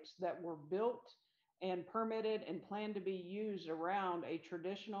water lakes that were built and permitted and planned to be used around a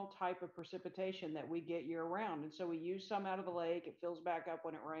traditional type of precipitation that we get year round. And so we use some out of the lake, it fills back up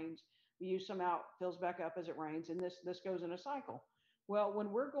when it rains. We use some out, fills back up as it rains, and this goes in a cycle. Well,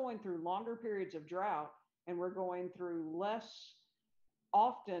 when we're going through longer periods of drought and we're going through less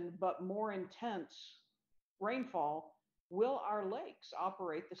often but more intense rainfall, will our lakes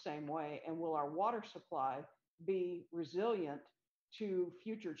operate the same way, and will our water supply be resilient to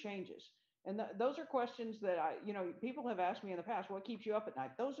future changes? And those are questions that people have asked me in the past, what keeps you up at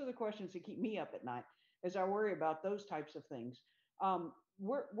night? Those are the questions that keep me up at night as I worry about those types of things.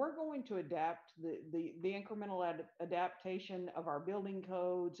 We're going to adapt the incremental adaptation of our building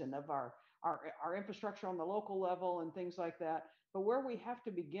codes and of our infrastructure on the local level and things like that. But where we have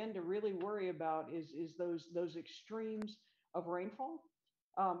to begin to really worry about is those extremes of rainfall.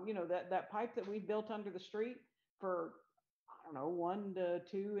 That pipe that we built under the street for, 1 to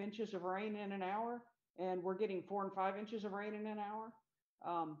 2 inches of rain in an hour, and we're getting 4 and 5 inches of rain in an hour.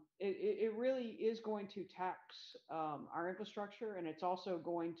 it really is going to tax our infrastructure, and it's also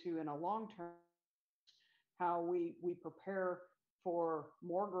going to, in a long term, how we prepare for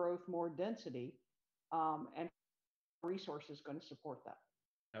more growth, more density, and resources going to support that.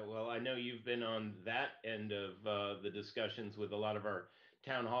 Well, I know you've been on that end of the discussions with a lot of our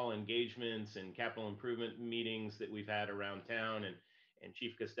town hall engagements and capital improvement meetings that we've had around town. And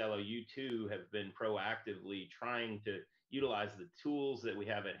Chief Costello, you too have been proactively trying to utilize the tools that we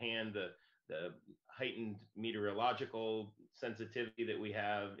have at hand, the heightened meteorological sensitivity that we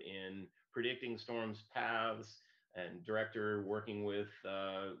have in predicting storms paths, and director working with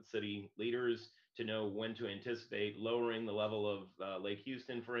city leaders to know when to anticipate lowering the level of Lake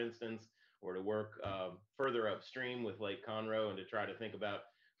Houston, for instance, or to work further upstream with Lake Conroe and to try to think about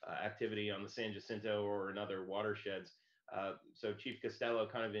activity on the San Jacinto or in other watersheds. So Chief Costello,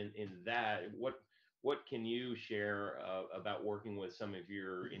 kind of in that, what can you share about working with some of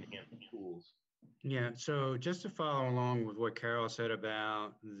your enhanced tools? Yeah, so just to follow along with what Carol said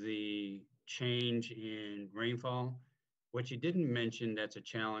about the change in rainfall, what she didn't mention that's a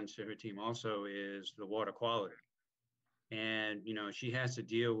challenge to her team also is the water quality. And, you know, she has to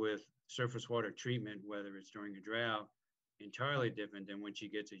deal with surface water treatment, whether it's during a drought, entirely different than when she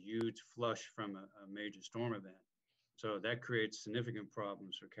gets a huge flush from a major storm event. So that creates significant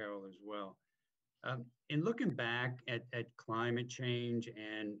problems for Carol as well. In looking back at climate change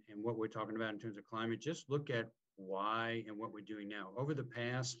and what we're talking about in terms of climate, just look at why and what we're doing now. Over the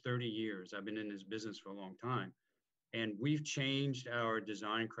past 30 years, I've been in this business for a long time, and we've changed our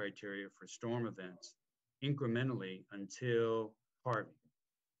design criteria for storm events incrementally until Harvey.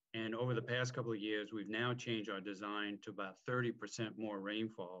 And over the past couple of years, we've now changed our design to about 30% more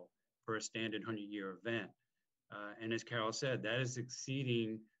rainfall for a standard 100-year event. And as Carol said, that is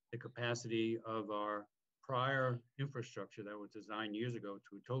exceeding the capacity of our prior infrastructure that was designed years ago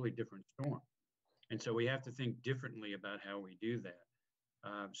to a totally different storm. And so we have to think differently about how we do that.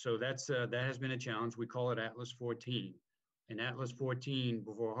 So that has been a challenge. We call it Atlas 14. And Atlas 14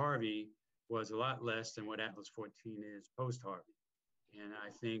 before Harvey was a lot less than what Atlas 14 is post-Harvey. And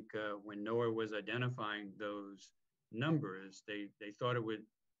I think when NOAA was identifying those numbers, they thought it would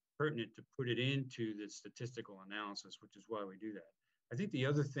pertinent to put it into the statistical analysis, which is why we do that. I think the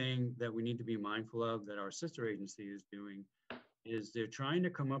other thing that we need to be mindful of that our sister agency is doing is they're trying to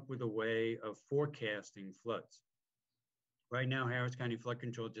come up with a way of forecasting floods. Right now, Harris County Flood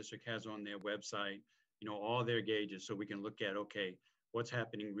Control District has on their website, you know, all their gauges so we can look at, okay, what's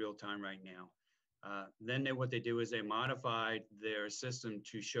happening real time right now. Then what they do is they modified their system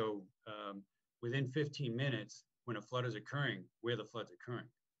to show within 15 minutes when a flood is occurring, where the flood's occurring.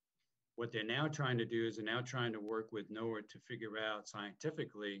 What they're now trying to do is they're now trying to work with NOAA to figure out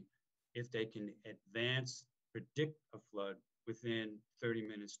scientifically if they can predict a flood within 30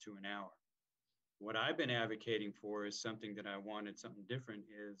 minutes to an hour. What I've been advocating for is something that I wanted, something different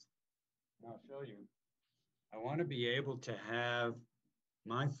is, and I'll show you, I want to be able to have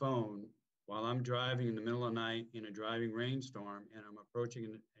my phone while I'm driving in the middle of the night in a driving rainstorm and I'm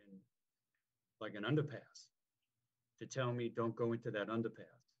approaching like an underpass to tell me don't go into that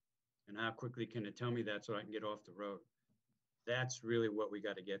underpass. And how quickly can it tell me that so I can get off the road? That's really what we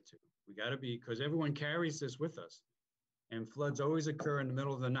got to get to. We got to be, because everyone carries this with us. And floods always occur in the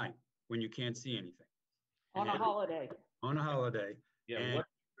middle of the night when you can't see anything. On a holiday. On a holiday. Yeah. And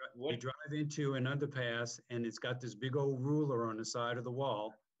you drive into an underpass and it's got this big old ruler on the side of the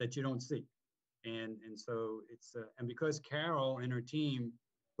wall that you don't see. And so it's, and because Carol and her team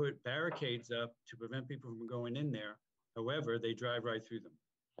put barricades up to prevent people from going in there, however, they drive right through them.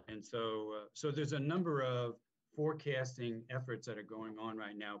 And so, so there's a number of forecasting efforts that are going on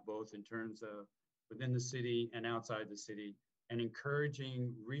right now, both in terms of within the city and outside the city, and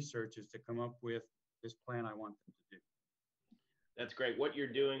encouraging researchers to come up with this plan I want them to do. That's great. What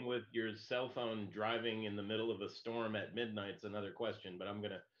you're doing with your cell phone driving in the middle of a storm at midnight is another question, but I'm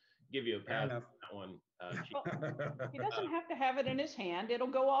going to give you a pass on that one. He doesn't have to have it in his hand. It'll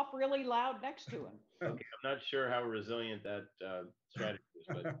go off really loud next to him. Okay, I'm not sure how resilient that strategy is,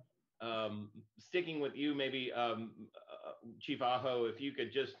 but sticking with you, maybe Chief Aho, if you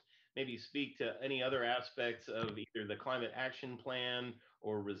could just maybe speak to any other aspects of either the climate action plan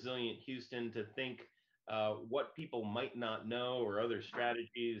or Resilient Houston to think what people might not know or other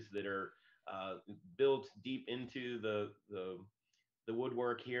strategies that are built deep into the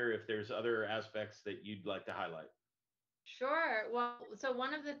woodwork here, if there's other aspects that you'd like to highlight. Sure. Well, so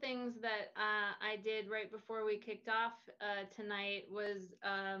one of the things that I did right before we kicked off tonight was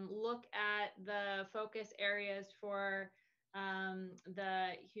look at the focus areas for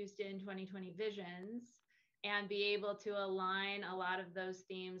the Houston 2020 visions. and be able to align a lot of those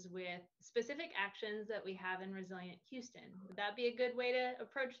themes with specific actions that we have in Resilient Houston. Would that be a good way to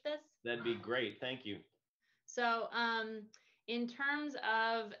approach this? That'd be great. Thank you. So in terms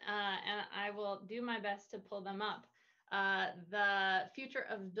of, and I will do my best to pull them up, the future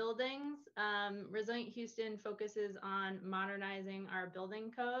of buildings, Resilient Houston focuses on modernizing our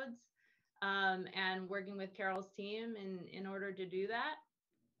building codes and working with Carol's team in order to do that.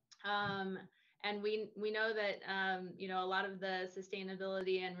 And we know that a lot of the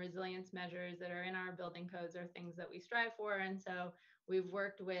sustainability and resilience measures that are in our building codes are things that we strive for. And so we've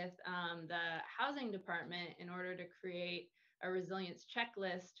worked with the housing department in order to create a resilience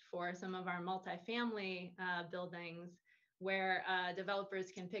checklist for some of our multifamily buildings, where developers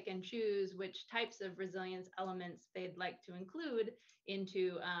can pick and choose which types of resilience elements they'd like to include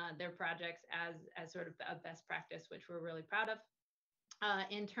into their projects as sort of a best practice, which we're really proud of.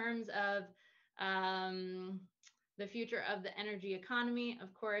 In terms of the future of the energy economy,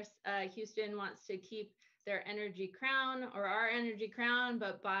 of course, Houston wants to keep their energy crown, or our energy crown,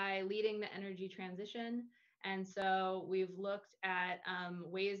 but by leading the energy transition. And so we've looked at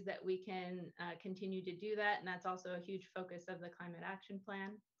ways that we can continue to do that. And that's also a huge focus of the Climate Action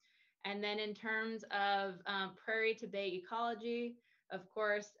Plan. And then in terms of prairie to bay ecology, of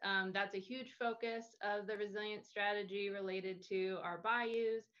course, that's a huge focus of the resilience strategy related to our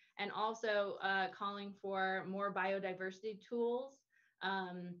bayous, and also calling for more biodiversity tools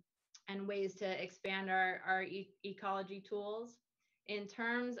and ways to expand our ecology tools. In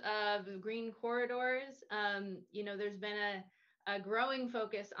terms of green corridors, there's been a growing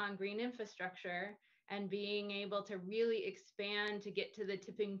focus on green infrastructure and being able to really expand to get to the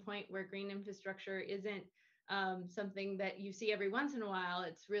tipping point where green infrastructure isn't something that you see every once in a while.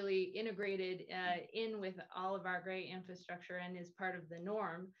 It's really integrated in with all of our great infrastructure and is part of the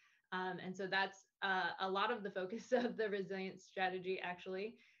norm. And so that's a lot of the focus of the resilience strategy,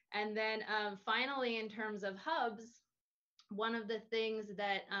 actually. And then finally, in terms of hubs, one of the things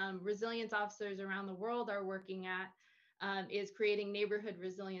that resilience officers around the world are working at is creating neighborhood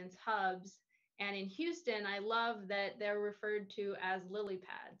resilience hubs. And in Houston, I love that they're referred to as lily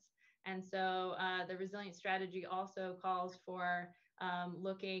pads. And so the resilience strategy also calls for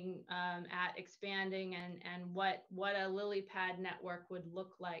looking at expanding and what a lily pad network would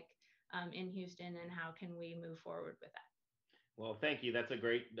look like in Houston, and how can we move forward with that. Well, thank you. That's a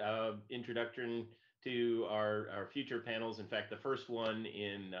great introduction to our future panels. In fact, the first one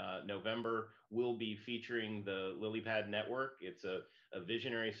in November will be featuring the LilyPad Network. It's a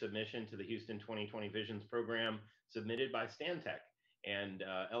visionary submission to the Houston 2020 Visions program submitted by Stantec and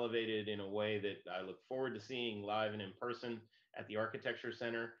elevated in a way that I look forward to seeing live and in person at the Architecture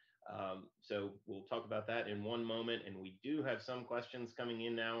Center. So we'll talk about that in one moment. And we do have some questions coming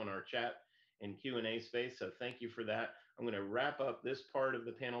in now in our chat and Q&A space. So thank you for that. I'm going to wrap up this part of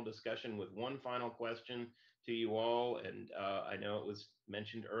the panel discussion with one final question to you all. And I know it was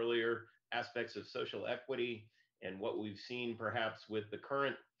mentioned earlier, aspects of social equity and what we've seen perhaps with the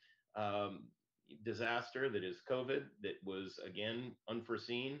current disaster that is COVID, that was, again,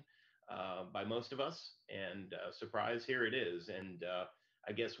 unforeseen by most of us. And surprise, here it is. And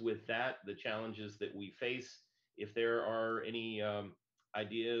I guess with that, the challenges that we face, if there are any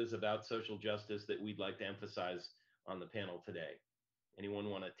ideas about social justice that we'd like to emphasize on the panel today. Anyone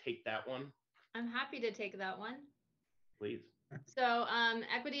want to take that one? I'm happy to take that one. Please. So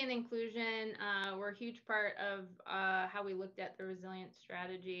equity and inclusion were a huge part of how we looked at the resilience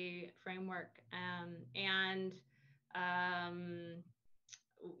strategy framework.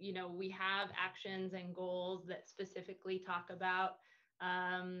 We have actions and goals that specifically talk about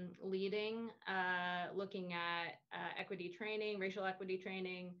leading, looking at equity training, racial equity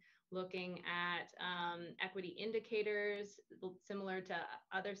training, looking at equity indicators, similar to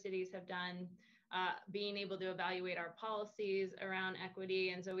other cities have done, being able to evaluate our policies around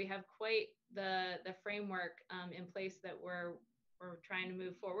equity. And so we have quite the framework in place that we're trying to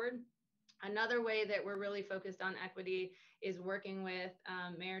move forward. Another way that we're really focused on equity is working with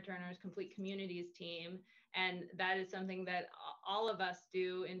Mayor Turner's Complete Communities team. And that is something that all of us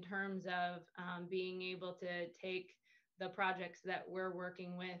do in terms of being able to take the projects that we're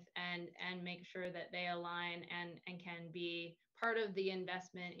working with and make sure that they align and can be part of the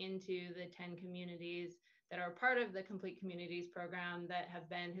investment into the 10 communities that are part of the Complete Communities program that have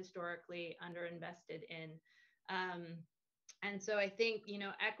been historically underinvested in. And so I think,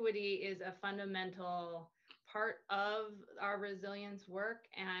 equity is a fundamental part of our resilience work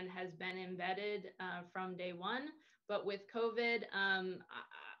and has been embedded from day one. But with COVID,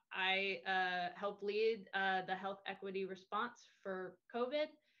 I helped lead the health equity response for COVID.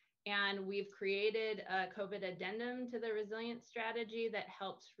 And we've created a COVID addendum to the resilience strategy that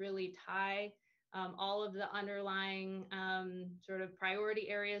helps really tie all of the underlying sort of priority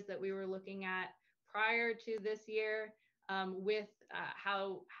areas that we were looking at prior to this year with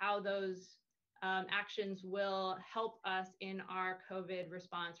how those actions will help us in our COVID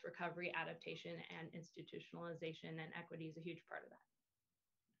response, recovery, adaptation, and institutionalization, and equity is a huge part of that.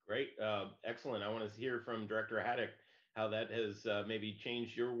 Great, excellent. I want to hear from Director Haddock how that has maybe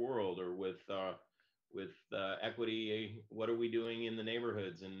changed your world, or with equity, what are we doing in the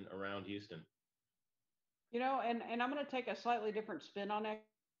neighborhoods and around Houston? You know, and I'm going to take a slightly different spin on it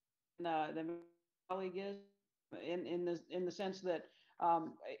than my colleague is, in the sense that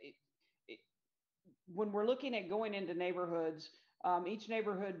when we're looking at going into neighborhoods, each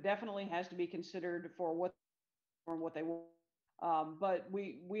neighborhood definitely has to be considered for what they want. But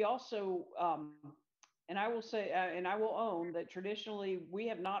we also, and I will say, and I will own that traditionally we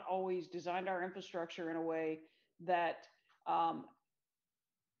have not always designed our infrastructure in a way that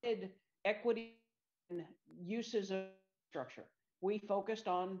did equity and uses of structure. We focused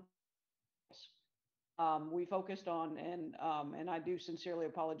on, and I do sincerely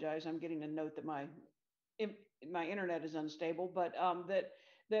apologize. I'm getting a note that my internet is unstable, but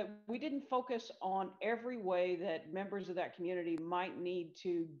that we didn't focus on every way that members of that community might need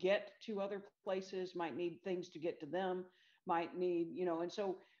to get to other places, might need things to get to them, might need, you know, and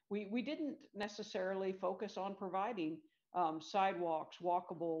so we didn't necessarily focus on providing sidewalks,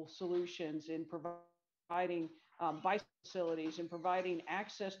 walkable solutions, in providing bike facilities, and providing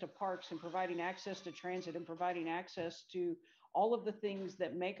access to parks, and providing access to transit, and providing access to all of the things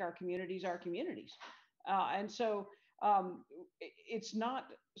that make our communities our communities. And so it's not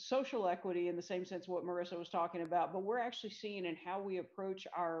social equity in the same sense what Marissa was talking about, but we're actually seeing in how we approach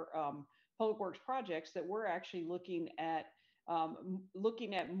our public works projects that we're actually looking at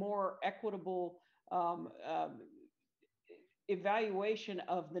more equitable evaluation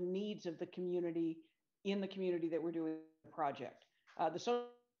of the needs of the community in the community that we're doing the project. The social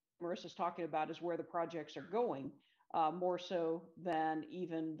Marissa's talking about is where the projects are going, more so than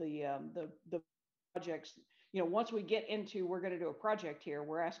even the projects. You know, once we get into, we're going to do a project here,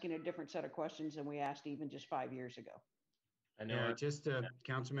 we're asking a different set of questions than we asked even just 5 years ago. I know. Yeah, just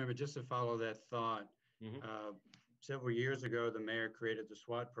council member, just to follow that thought, several years ago, the mayor created the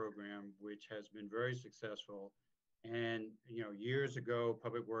SWAT program, which has been very successful. And, you know, years ago,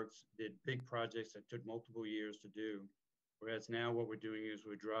 Public Works did big projects that took multiple years to do. Whereas now what we're doing is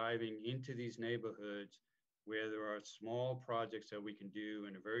we're driving into these neighborhoods where there are small projects that we can do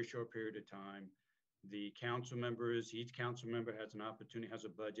in a very short period of time. The council members, each council member has an opportunity, has a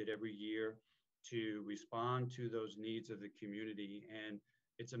budget every year to respond to those needs of the community. And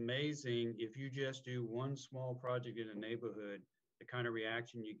it's amazing if you just do one small project in a neighborhood, the kind of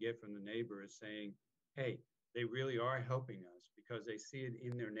reaction you get from the neighbors saying, hey, they really are helping us because they see it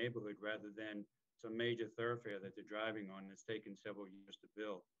in their neighborhood rather than some major thoroughfare that they're driving on that's taken several years to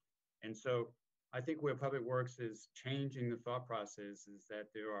build. And so I think where Public Works is changing the thought process is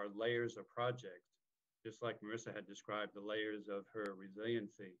that there are layers of projects, just like Marissa had described the layers of her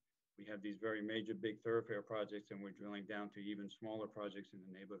resiliency. We have these very major big thoroughfare projects, and we're drilling down to even smaller projects in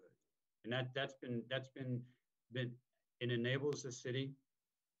the neighborhood. And that's been it enables the city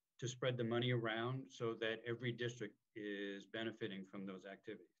to spread the money around so that every district is benefiting from those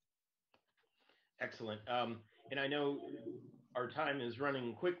activities. Excellent. And I know our time is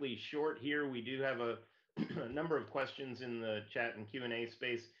running quickly short here. We do have a number of questions in the chat and Q&A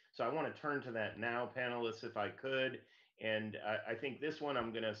space. So I want to turn to that now, panelists, if I could. And I think this one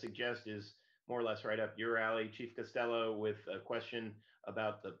I'm going to suggest is more or less right up your alley, Chief Costello, with a question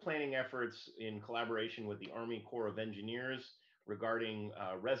about the planning efforts in collaboration with the Army Corps of Engineers regarding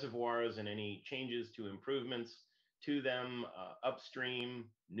reservoirs and any changes to improvements to them, upstream,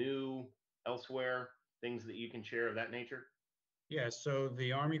 new, elsewhere, things that you can share of that nature? Yeah, so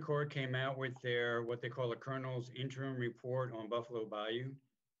the Army Corps came out with their, what they call a Colonel's Interim Report on Buffalo Bayou.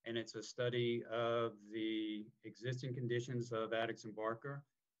 And it's a study of the existing conditions of Haddock and Barker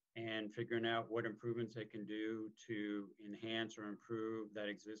and figuring out what improvements they can do to enhance or improve that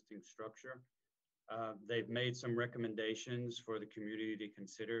existing structure. They've made some recommendations for the community to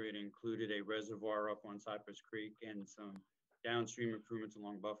consider. It included a reservoir up on Cypress Creek and some downstream improvements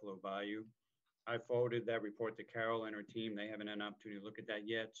along Buffalo Bayou. I forwarded that report to Carol and her team. They haven't had an opportunity to look at that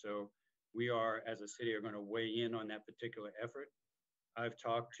yet. So we are, as a city, are going to weigh in on that particular effort. I've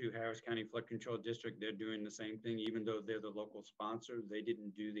talked to Harris County Flood Control District. They're doing the same thing, even though they're the local sponsor. They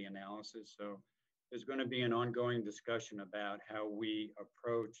didn't do the analysis. So there's going to be an ongoing discussion about how we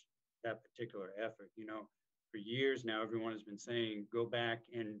approach that particular effort. You know, For years now, everyone has been saying, go back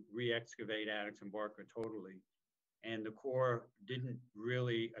and re-excavate Haddock and Barker totally. And the Corps didn't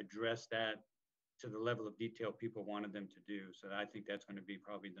really address that to the level of detail people wanted them to do. So I think that's going to be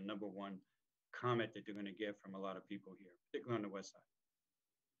probably the #1 comment that they're going to get from a lot of people here, particularly on the west side.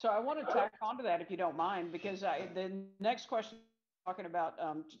 So I want to tack onto that, if you don't mind, because the next question talking about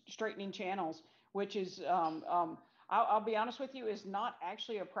straightening channels, which is, I'll be honest with you, is not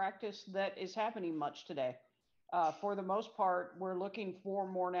actually a practice that is happening much today. For the most part, we're looking for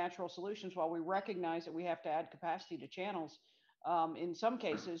more natural solutions while we recognize that we have to add capacity to channels. In some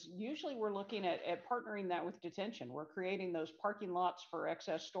cases, usually we're looking at partnering that with detention. We're creating those parking lots for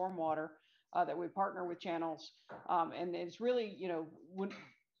excess stormwater that we partner with channels. And it's really, you know,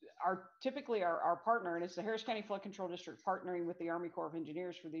 typically our partner, and it's the Harris County Flood Control District partnering with the Army Corps of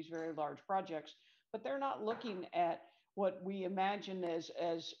Engineers for these very large projects, but they're not looking at what we imagine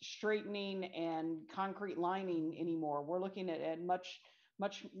as straightening and concrete lining anymore. We're looking at much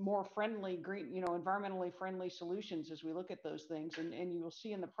more friendly, green, you know, environmentally friendly solutions as we look at those things. And you will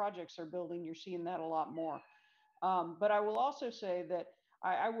see in the projects they're building, you're seeing that a lot more. But I will also say that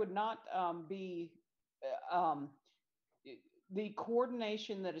I would not be the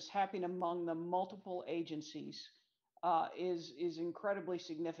coordination that is happening among the multiple agencies is incredibly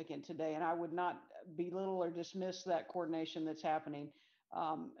significant today, and I would not belittle or dismiss that coordination that's happening.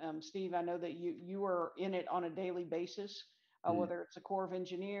 Steve, I know that you are in it on a daily basis, whether it's the Corps of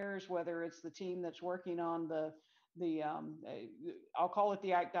Engineers, whether it's the team that's working on I'll call it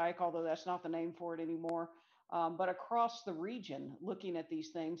the Ike Dike, although that's not the name for it anymore, but across the region looking at these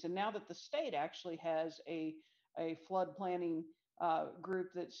things. And now that the state actually has a flood planning group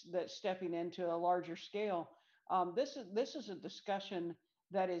that's stepping into a larger scale. This is a discussion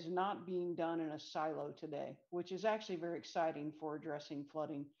that is not being done in a silo today, which is actually very exciting for addressing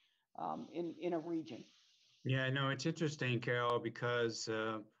flooding in a region. Yeah, no, it's interesting, Carol, because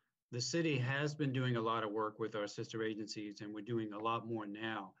the city has been doing a lot of work with our sister agencies, and we're doing a lot more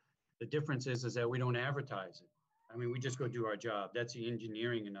now. The difference is that we don't advertise it. I mean, we just go do our job. That's the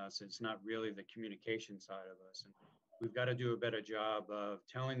engineering in us. It's not really the communication side of us. And we've got to do a better job of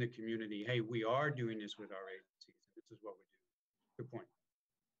telling the community, hey, we are doing this with our agencies. This is what we do. Good point.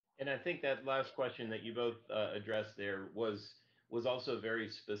 And I think that last question that you both addressed there was also very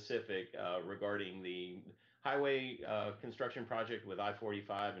specific regarding the highway construction project with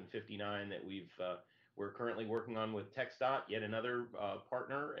I-45 and 59 that we're currently working on with TxDOT, yet another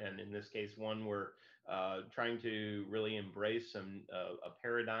partner, and in this case, one we're trying to really embrace a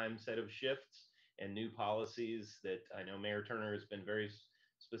paradigm set of shifts and new policies that I know Mayor Turner has been very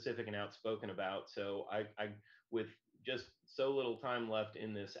specific and outspoken about. So I with just so little time left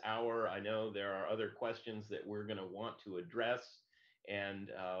in this hour, I know there are other questions that we're going to want to address.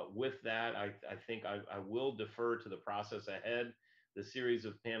 And with that, I think I will defer to the process ahead, the series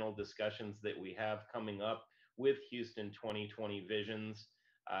of panel discussions that we have coming up with Houston 2020 Visions.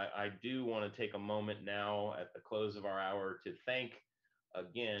 I do want to take a moment now at the close of our hour to thank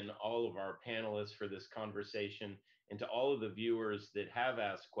again all of our panelists for this conversation, and to all of the viewers that have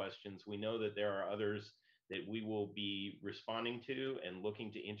asked questions. We know that there are others that we will be responding to and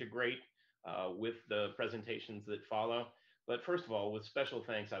looking to integrate with the presentations that follow. But first of all, with special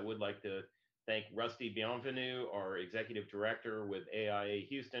thanks, I would like to thank Rusty Bienvenu, our Executive Director with AIA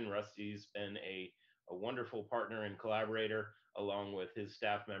Houston. Rusty's been a wonderful partner and collaborator, along with his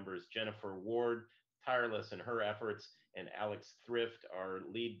staff members, Jennifer Ward, tireless in her efforts, and Alex Thrift, our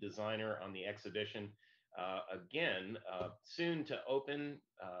lead designer on the exhibition. Again, soon to open,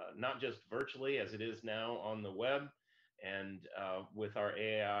 not just virtually as it is now on the web, and with our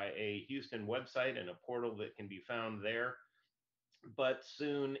AIA Houston website and a portal that can be found there, but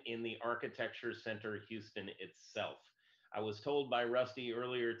soon in the Architecture Center Houston itself. I was told by Rusty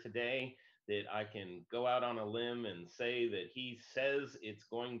earlier today that I can go out on a limb and say that he says it's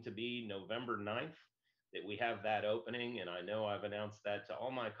going to be November 9th, that we have that opening. And I know I've announced that to all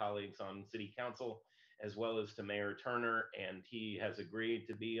my colleagues on City Council, as well as to Mayor Turner, and he has agreed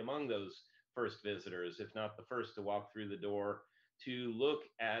to be among those first visitors, if not the first to walk through the door, to look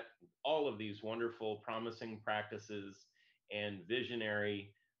at all of these wonderful, promising practices and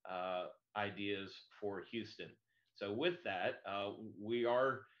visionary ideas for Houston. So with that, we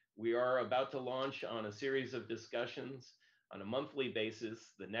are about to launch on a series of discussions on a monthly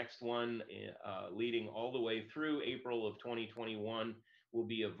basis. The next one, leading all the way through April of 2021, will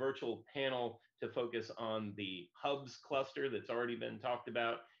be a virtual panel to focus on the hubs cluster that's already been talked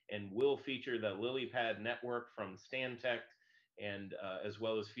about, and will feature the LilyPad network from Stantec, and as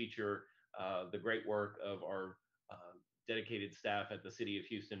well as feature the great work of our dedicated staff at the City of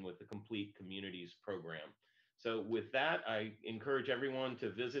Houston with the Complete Communities program. So with that, I encourage everyone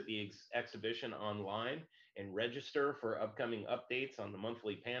to visit the exhibition online and register for upcoming updates on the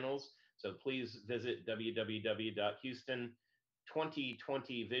monthly panels. So please visit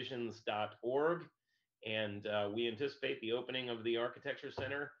www.houston2020visions.org. And we anticipate the opening of the Architecture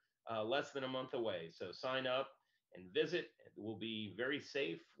Center less than a month away. So sign up and visit. It will be very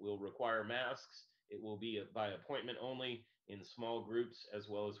safe. We'll require masks. It will be by appointment only in small groups as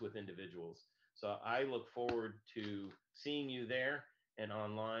well as with individuals. So I look forward to seeing you there and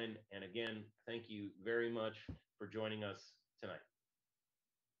online. And again, thank you very much for joining us tonight.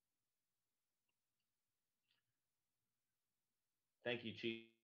 Thank you,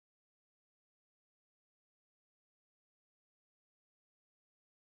 Chief.